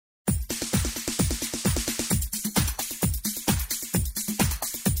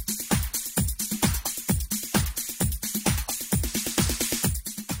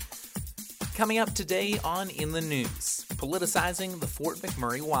Coming up today on In the News, politicizing the Fort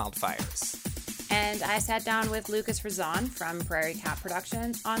McMurray wildfires. And I sat down with Lucas Razan from Prairie Cat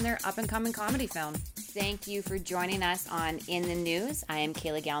Productions on their up-and-coming comedy film. Thank you for joining us on In the News. I am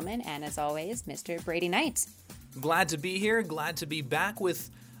Kayla Gelman, and as always, Mr. Brady Knight. Glad to be here, glad to be back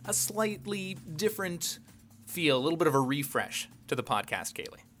with a slightly different feel, a little bit of a refresh to the podcast,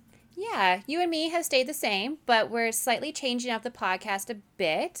 Kaylee. Yeah, you and me have stayed the same, but we're slightly changing up the podcast a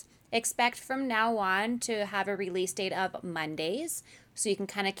bit. Expect from now on to have a release date of Mondays, so you can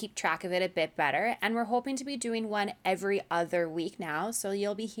kind of keep track of it a bit better. And we're hoping to be doing one every other week now, so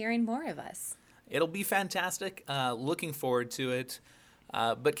you'll be hearing more of us. It'll be fantastic. Looking forward to it.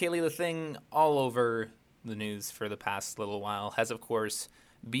 But Kaylee, the thing all over the news for the past little while has, of course,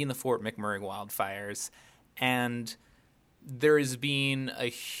 been the Fort McMurray wildfires. And there has been a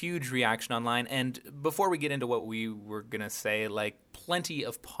huge reaction online. And before we get into what we were going to say, like plenty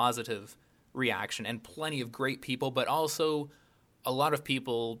of positive reaction and plenty of great people, but also a lot of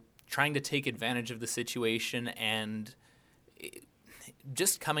people trying to take advantage of the situation and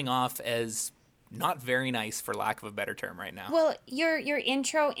just coming off as not very nice, for lack of a better term, right now. Well, your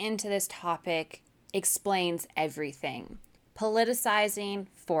intro into this topic explains everything. Politicizing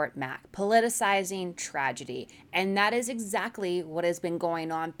Fort Mac, politicizing tragedy. And that is exactly what has been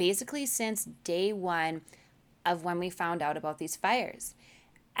going on basically since day one of when we found out about these fires.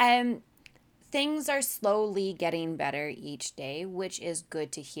 And things are slowly getting better each day, which is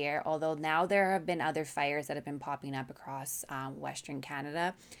good to hear. Although now there have been other fires that have been popping up across Western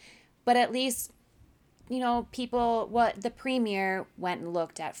Canada. But at least, you know, the premier went and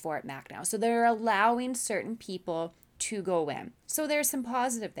looked at Fort Mac now. So they're allowing certain people to go in. So there's some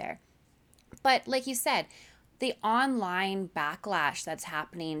positive there. But like you said, the online backlash that's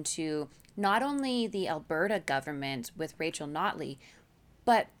happening to not only the Alberta government with Rachel Notley,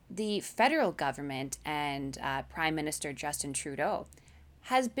 but the federal government and Prime Minister Justin Trudeau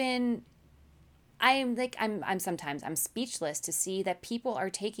has been, I'm speechless to see that people are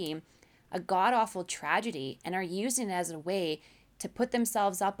taking a god-awful tragedy and are using it as a way to put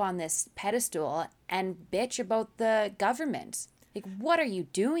themselves up on this pedestal and bitch about the government. Like, what are you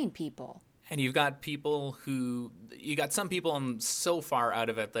doing, people? And you've got some people so far out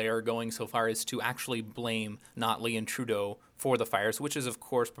of it, they are going so far as to actually blame Notley and Trudeau for the fires, which is, of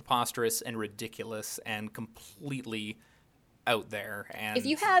course, preposterous and ridiculous and completely out there. And if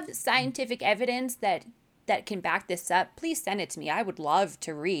you have scientific evidence that can back this up, please send it to me. I would love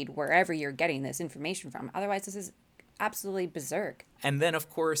to read wherever you're getting this information from. Otherwise, this is absolutely berserk. And then, of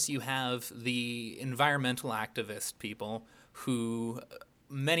course, you have the environmental activist people who,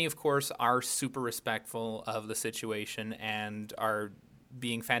 many, of course, are super respectful of the situation and are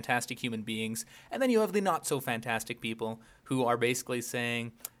being fantastic human beings. And then you have the not-so-fantastic people who are basically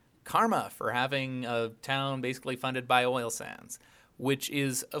saying karma for having a town basically funded by oil sands, which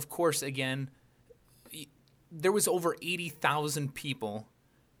is, of course, again, there was over 80,000 people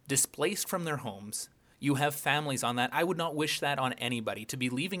displaced from their homes. You have families on that. I would not wish that on anybody, to be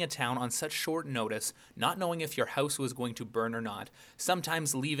leaving a town on such short notice, not knowing if your house was going to burn or not,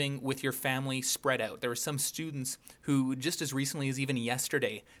 sometimes leaving with your family spread out. There were some students who, just as recently as even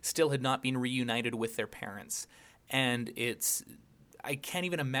yesterday, still had not been reunited with their parents. And I can't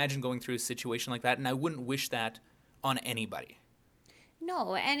even imagine going through a situation like that, and I wouldn't wish that on anybody.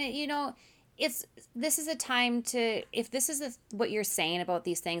 No, and this is a time to, if this is what you're saying about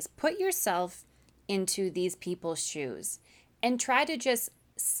these things, put yourself into these people's shoes and try to just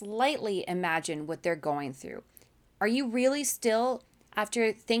slightly imagine what they're going through. Are you really still,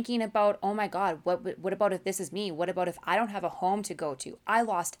 after thinking about, oh my God, what about if this is me? What about if I don't have a home to go to? I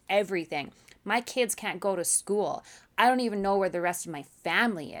lost everything. My kids can't go to school. I don't even know where the rest of my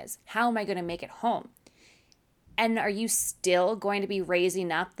family is. How am I going to make it home? And are you still going to be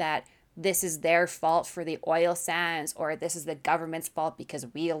raising up that this is their fault for the oil sands, or this is the government's fault because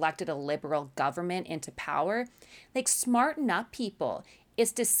we elected a liberal government into power? Like, smarten up, people.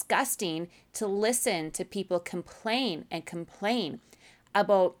 It's disgusting to listen to people complain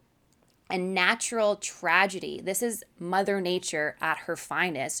about a natural tragedy. This is Mother Nature at her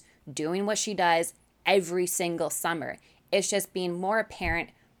finest, doing what she does every single summer. It's just being more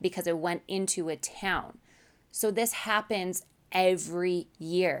apparent because it went into a town. So this happens every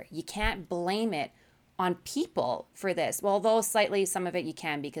year. You can't blame it on people for this. Well, although slightly some of it you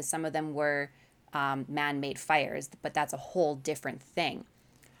can, because some of them were man-made fires, but that's a whole different thing.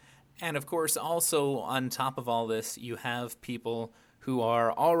 And of course, also on top of all this, you have people who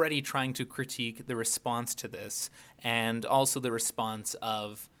are already trying to critique the response to this, and also the response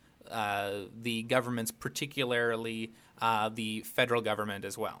of the governments, particularly the federal government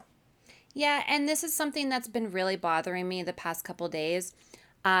as well. Yeah, and this is something that's been really bothering me the past couple days.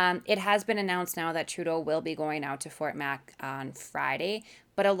 It has been announced now that Trudeau will be going out to Fort Mac on Friday,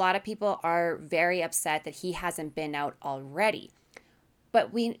 but a lot of people are very upset that he hasn't been out already.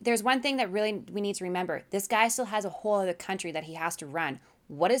 But there's one thing that really we need to remember. This guy still has a whole other country that he has to run.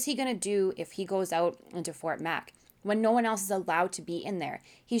 What is he going to do if he goes out into Fort Mac when no one else is allowed to be in there?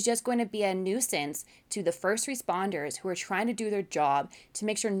 He's just going to be a nuisance to the first responders who are trying to do their job to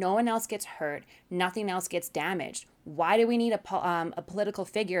make sure no one else gets hurt, nothing else gets damaged. Why do we need a political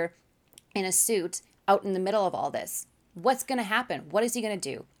figure in a suit out in the middle of all this? What's going to happen? What is he going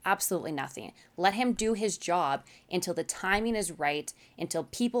to do? Absolutely nothing. Let him do his job until the timing is right, until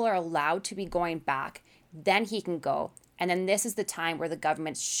people are allowed to be going back. Then he can go. And then this is the time where the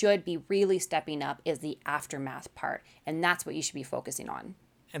government should be really stepping up, is the aftermath part. And that's what you should be focusing on.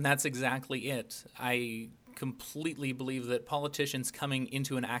 And that's exactly it. I completely believe that politicians coming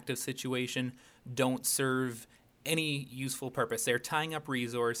into an active situation don't serve any useful purpose. They're tying up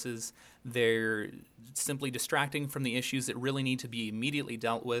resources. They're simply distracting from the issues that really need to be immediately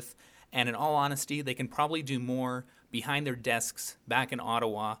dealt with. And in all honesty, they can probably do more behind their desks back in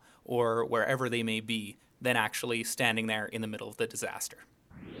Ottawa or wherever they may be than actually standing there in the middle of the disaster.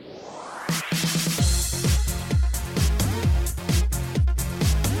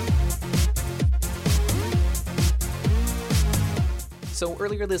 So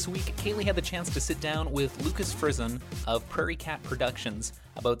earlier this week, Kaylee had the chance to sit down with Lucas Frizon of Prairie Cat Productions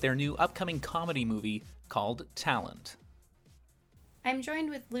about their new upcoming comedy movie called Talent. I'm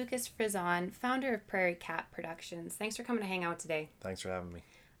joined with Lucas Frizon, founder of Prairie Cat Productions. Thanks for coming to hang out today. Thanks for having me.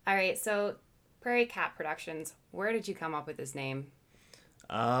 All right, so Prairie Cat Productions, where did you come up with this name?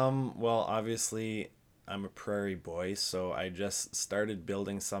 Well, obviously, I'm a prairie boy, so I just started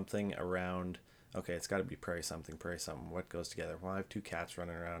building something around... Okay, it's got to be prairie something. What goes together? Well, I have two cats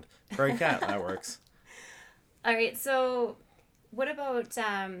running around. Prairie cat, that works. All right, so what about,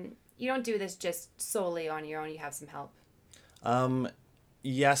 you don't do this just solely on your own, you have some help?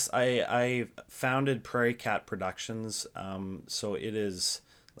 Yes, I founded Prairie Cat Productions, so it is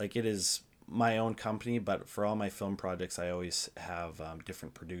my own company, but for all my film projects, I always have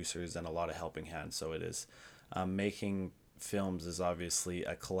different producers and a lot of helping hands, so it is making films is obviously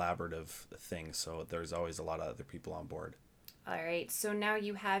a collaborative thing, so there's always a lot of other people on board. All right, so now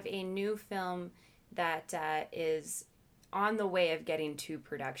you have a new film that is on the way of getting to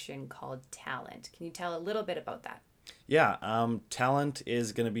production called Talent. Can you tell a little bit about that? Yeah, Talent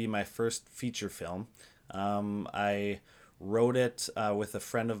is going to be my first feature film. I wrote it with a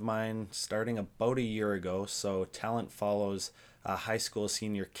friend of mine starting about a year ago, so Talent follows high school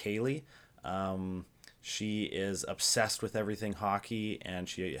senior Kaylee. She is obsessed with everything hockey, and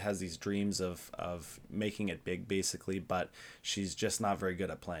she has these dreams of making it big, basically, but she's just not very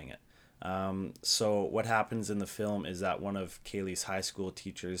good at playing it. So what happens in the film is that one of Kaylee's high school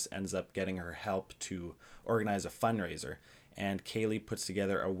teachers ends up getting her help to organize a fundraiser, and Kaylee puts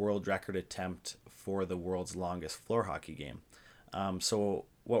together a world record attempt for the world's longest floor hockey game. So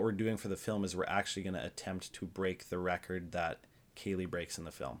what we're doing for the film is we're actually going to attempt to break the record that Kaylee breaks in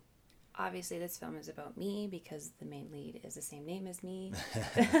the film. Obviously, this film is about me because the main lead is the same name as me.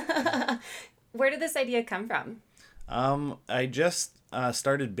 Where did this idea come from? I just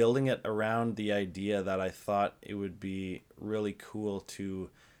started building it around the idea that I thought it would be really cool to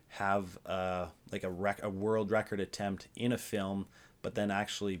have a world record attempt in a film, but then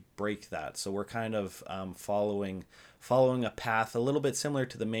actually break that. So we're kind of following a path a little bit similar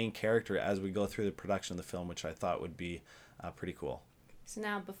to the main character as we go through the production of the film, which I thought would be pretty cool. So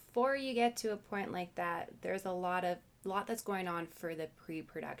now, before you get to a point like that, there's a lot that's going on for the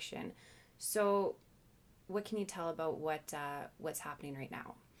pre-production. So what can you tell about what's happening right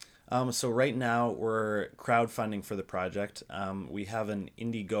now? So right now we're crowdfunding for the project. We have an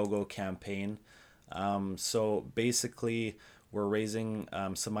Indiegogo campaign. So basically we're raising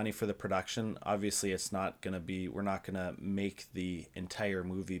some money for the production. Obviously we're not going to make the entire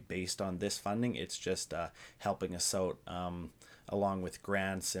movie based on this funding. It's just helping us out along with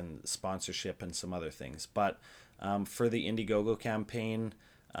grants and sponsorship and some other things. But for the Indiegogo campaign,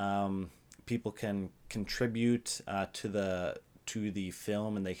 people can contribute to the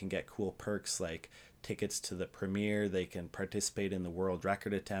film, and they can get cool perks like tickets to the premiere. They can participate in the world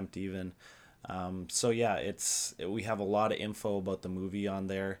record attempt even. So yeah, we have a lot of info about the movie on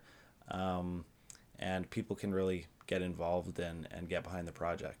there, and people can really get involved and get behind the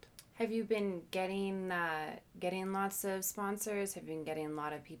project. Have you been getting lots of sponsors? Have you been getting a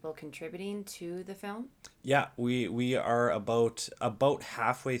lot of people contributing to the film? Yeah, we are about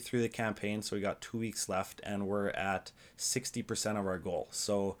halfway through the campaign, so we got 2 weeks left, and we're at 60% of our goal.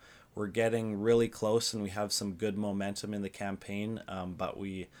 So we're getting really close, and we have some good momentum in the campaign. But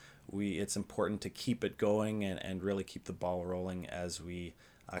it's important to keep it going and really keep the ball rolling as we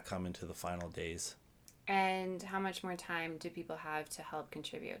come into the final days. And how much more time do people have to help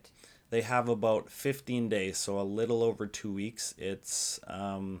contribute? They have about 15 days, so a little over 2 weeks.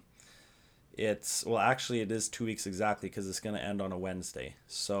 Well, actually, it is 2 weeks exactly, because it's going to end on a Wednesday.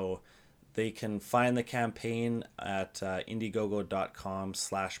 So they can find the campaign at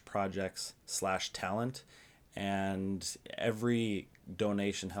indiegogo.com/projects/talent, and every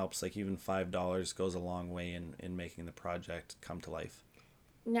donation helps. Like even $5 goes a long way in making the project come to life.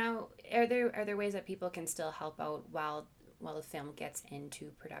 Now, are there ways that people can still help out while the film gets into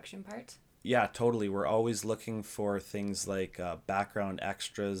production part? Yeah, totally. We're always looking for things like background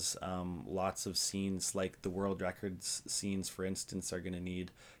extras. Lots of scenes, like the World Records scenes, for instance, are going to need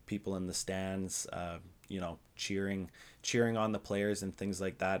people in the stands, cheering on the players and things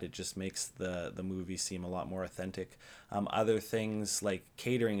like that. It just makes the movie seem a lot more authentic. Other things like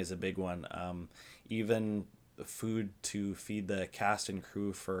catering is a big one. Even food to feed the cast and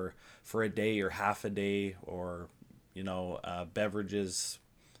crew for a day or half a day, or beverages,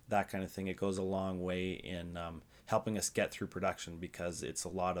 that kind of thing. It goes a long way in helping us get through production, because it's a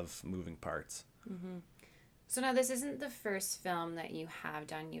lot of moving parts. Mm-hmm. So now, this isn't the first film that you have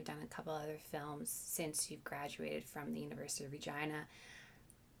done. You've done a couple other films since you've graduated from the University of Regina.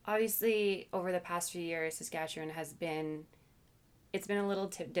 Obviously, over the past few years, Saskatchewan it's been a little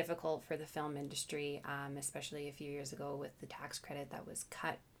difficult for the film industry, especially a few years ago with the tax credit that was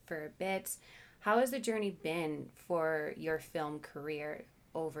cut for a bit. How has the journey been for your film career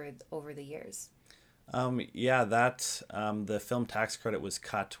over the years? The film tax credit was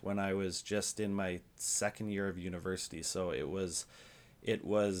cut when I was just in my second year of university, so it was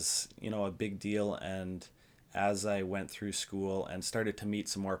a big deal. And as I went through school and started to meet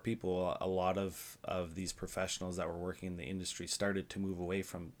some more people, a lot of these professionals that were working in the industry started to move away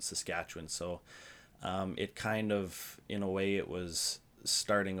from Saskatchewan. So it kind of, in a way, it was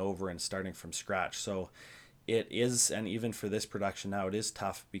starting over and starting from scratch. So it is, and even for this production now, it is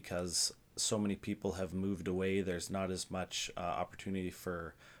tough because so many people have moved away. There's not as much opportunity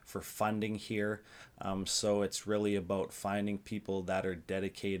for funding here. So it's really about finding people that are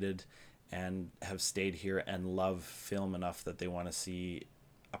dedicated and have stayed here and love film enough that they want to see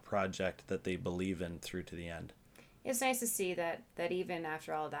a project that they believe in through to the end. It's nice to see that even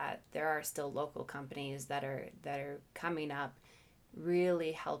after all that, there are still local companies that are coming up,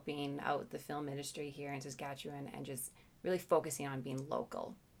 really helping out the film industry here in Saskatchewan and just really focusing on being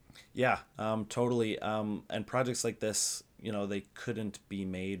local. Yeah, totally. And projects like this, they couldn't be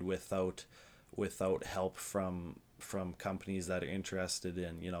made without help from companies that are interested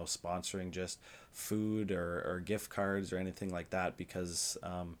in, sponsoring just food or gift cards or anything like that, because,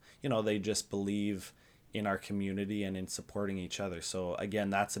 they just believe in our community and in supporting each other. So again,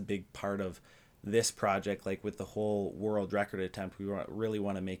 that's a big part of this project. Like with the whole world record attempt, we really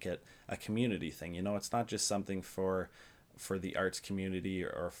want to make it a community thing. It's not just something for the arts community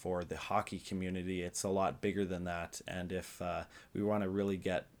or for the hockey community. It's a lot bigger than that. And if we want to really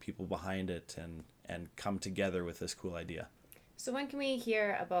get people behind it and come together with this cool idea. So when can we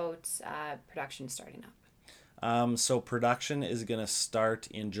hear about production starting up? So production is going to start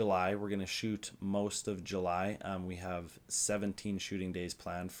in July. We're going to shoot most of July. We have 17 shooting days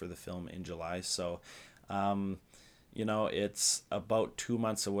planned for the film in July. So, it's about 2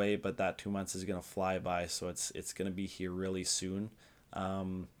 months away, but that 2 months is going to fly by. So it's going to be here really soon.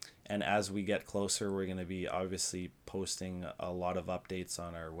 And as we get closer, we're going to be obviously posting a lot of updates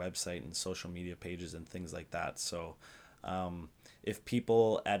on our website and social media pages and things like that. So if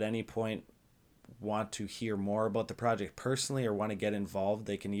people at any point want to hear more about the project personally or want to get involved,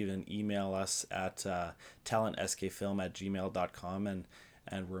 they can even email us at talentskfilm@gmail.com, and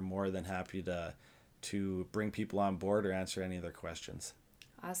we're more than happy to bring people on board or answer any of their questions.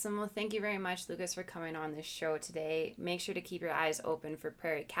 Awesome. Well, thank you very much, Lucas, for coming on this show today. Make sure to keep your eyes open for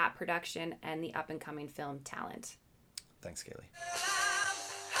Prairie Cat Production and the up-and-coming film Talent. Thanks, Kaylee.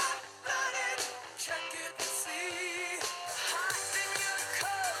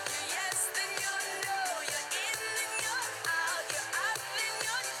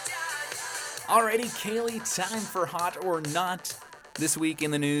 Alrighty, Kaylee, time for Hot or Not. This week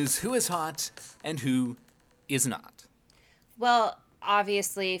in the news, who is hot and who is not? Well,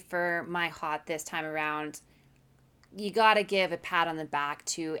 obviously, for my hot this time around, you got to give a pat on the back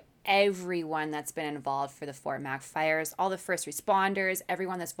to everyone that's been involved for the Fort Mac fires, all the first responders,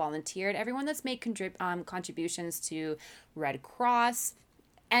 everyone that's volunteered, everyone that's made contributions to Red Cross,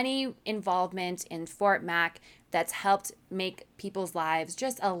 any involvement in Fort Mac that's helped make people's lives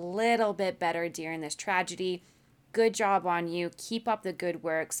just a little bit better during this tragedy, good job on you. Keep up the good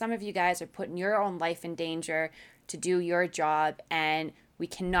work. Some of you guys are putting your own life in danger to do your job, and we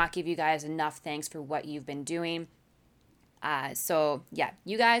cannot give you guys enough thanks for what you've been doing. So yeah,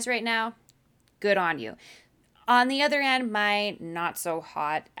 you guys right now, good on you. On the other end, my not so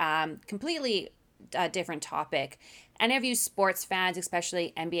hot, completely different topic. Any of you sports fans,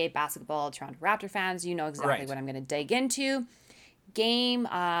 especially NBA basketball, Toronto Raptor fans, you know exactly what I'm going to dig into. Game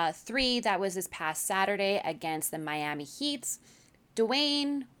 3, that was this past Saturday against the Miami Heat.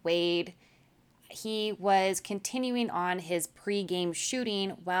 Dwayne Wade, he was continuing on his pre-game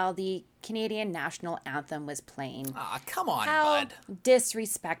shooting while the Canadian national anthem was playing. Come on, How bud.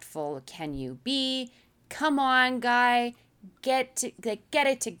 disrespectful can you be? Come on, guy. Get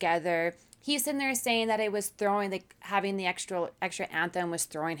it together. He's in there saying that it was having the extra anthem was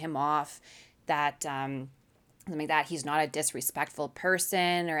throwing him off. That something like that. He's not a disrespectful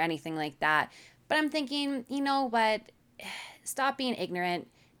person or anything like that. But I'm thinking, you know what? Stop being ignorant.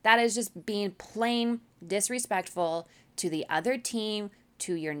 That is just being plain disrespectful to the other team,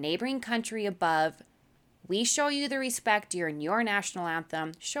 to your neighboring country above. We show you the respect during your national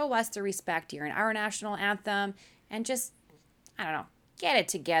anthem. Show us the respect during our national anthem. And just, I don't know, get it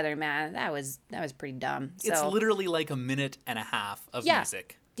together, man. That was pretty dumb. So, it's literally like a minute and a half of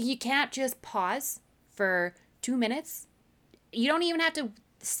music. You can't just pause for 2 minutes. You don't even have to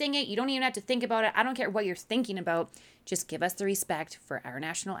sing it. You don't even have to think about it. I don't care what you're thinking about. Just give us the respect for our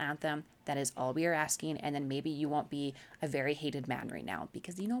national anthem. That is all we are asking. And then maybe you won't be a very hated man right now.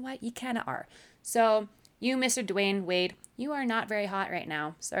 Because you know what? You kind of are. So you, Mr. Dwayne Wade, you are not very hot right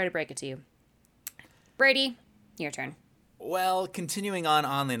now. Sorry to break it to you. Brady, your turn. Well, continuing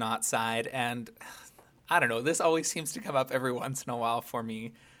on the not side, and I don't know, this always seems to come up every once in a while for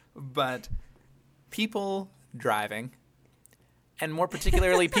me, but people driving, and more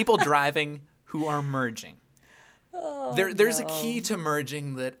particularly people driving who are merging. There's a key to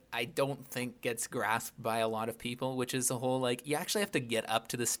merging that I don't think gets grasped by a lot of people, which is the whole, like, you actually have to get up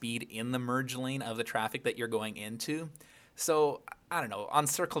to the speed in the merge lane of the traffic that you're going into. So, I don't know, on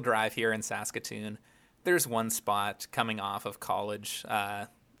Circle Drive here in Saskatoon, there's one spot coming off of College,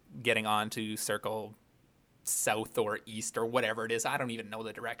 getting onto Circle South or East or whatever it is. I don't even know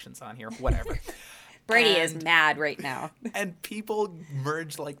the directions on here, whatever. Brady is mad right now. And people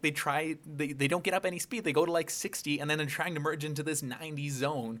merge, like, they don't get up any speed. They go to like 60, and then they're trying to merge into this 90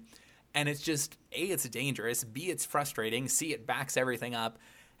 zone. And it's just, A, it's dangerous. B, it's frustrating. C, it backs everything up.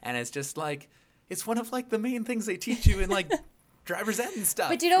 And it's just like, it's one of like the main things they teach you in like driver's ed and stuff.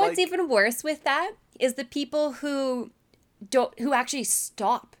 But do you know what's even worse with that? Is the people who actually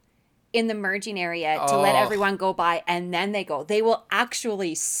stop in the merging area to let everyone go by, and then they go. They will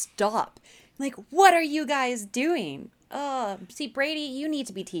actually stop. Like, what are you guys doing? See, Brady, you need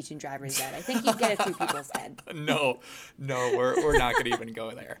to be teaching driver's ed. I think you get it through people's head. No, we're not going to even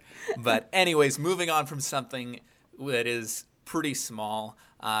go there. But anyways, moving on from something that is pretty small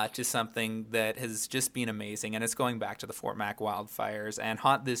to something that has just been amazing, and it's going back to the Fort Mac wildfires. And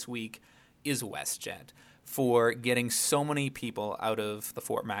hot this week is WestJet for getting so many people out of the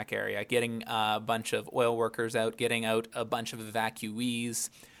Fort Mac area, getting a bunch of oil workers out, getting out a bunch of evacuees,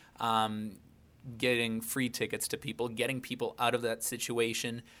 getting free tickets to people, getting people out of that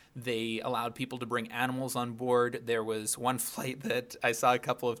situation. They allowed people to bring animals on board. There was one flight that I saw a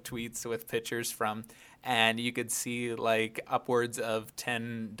couple of tweets with pictures from, and you could see like upwards of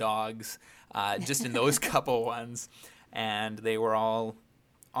 10 dogs just in those couple ones. And they were all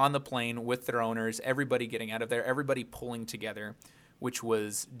on the plane with their owners, everybody getting out of there, everybody pulling together, which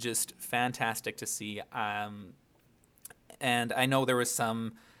was just fantastic to see. And I know there was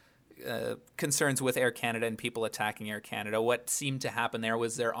some concerns with Air Canada and people attacking Air Canada. What seemed to happen there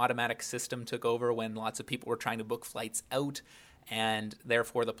was their automatic system took over when lots of people were trying to book flights out, and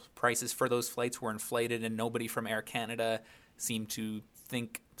therefore the prices for those flights were inflated, and nobody from Air Canada seemed to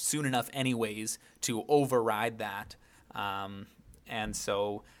think soon enough anyways to override that. And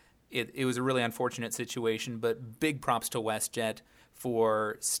so it was a really unfortunate situation, but big props to WestJet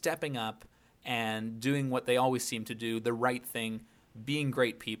for stepping up and doing what they always seem to do, the right thing, being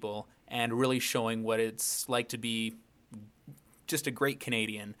great people, and really showing what it's like to be just a great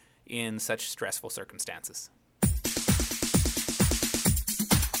Canadian in such stressful circumstances.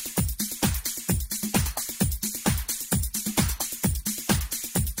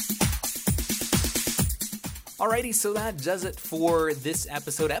 Alrighty, so that does it for this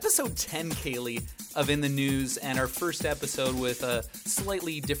episode 10, Kaylee, of In the News, and our first episode with a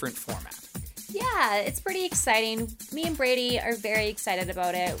slightly different format. Yeah, it's pretty exciting. Me and Brady are very excited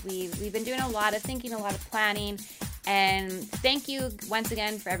about it. We've been doing a lot of thinking, a lot of planning. And thank you once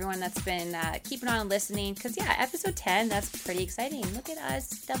again for everyone that's been keeping on listening. Because, yeah, episode 10, that's pretty exciting. Look at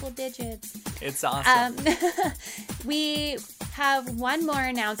us, double digits. It's awesome. We have one more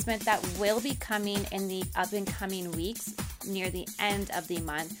announcement that will be coming in the up and coming weeks near the end of the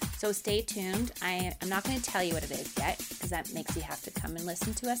month. So stay tuned. I'm not going to tell you what it is yet because that makes you have to come and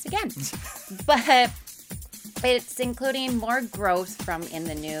listen to us again. But it's including more growth from In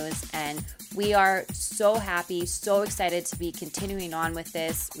the News, and we are so happy, so excited to be continuing on with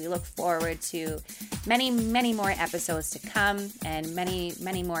this. We look forward to many, many more episodes to come and many,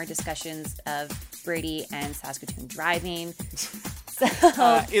 many more discussions of Brady and Saskatoon driving.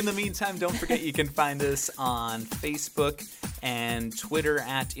 In the meantime, don't forget you can find us on Facebook and Twitter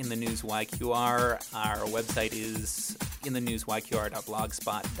at In the News YQR. Our website is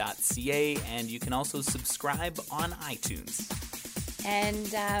inthenewsyqr.blogspot.ca, and you can also subscribe on iTunes.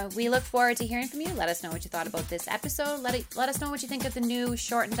 And we look forward to hearing from you. Let us know what you thought about this episode. Let us know what you think of the new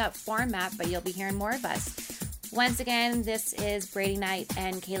shortened up format, but you'll be hearing more of us. Once again, this is Brady Knight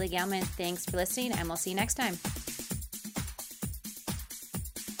and Kaylee Gelman. Thanks for listening, and we'll see you next time.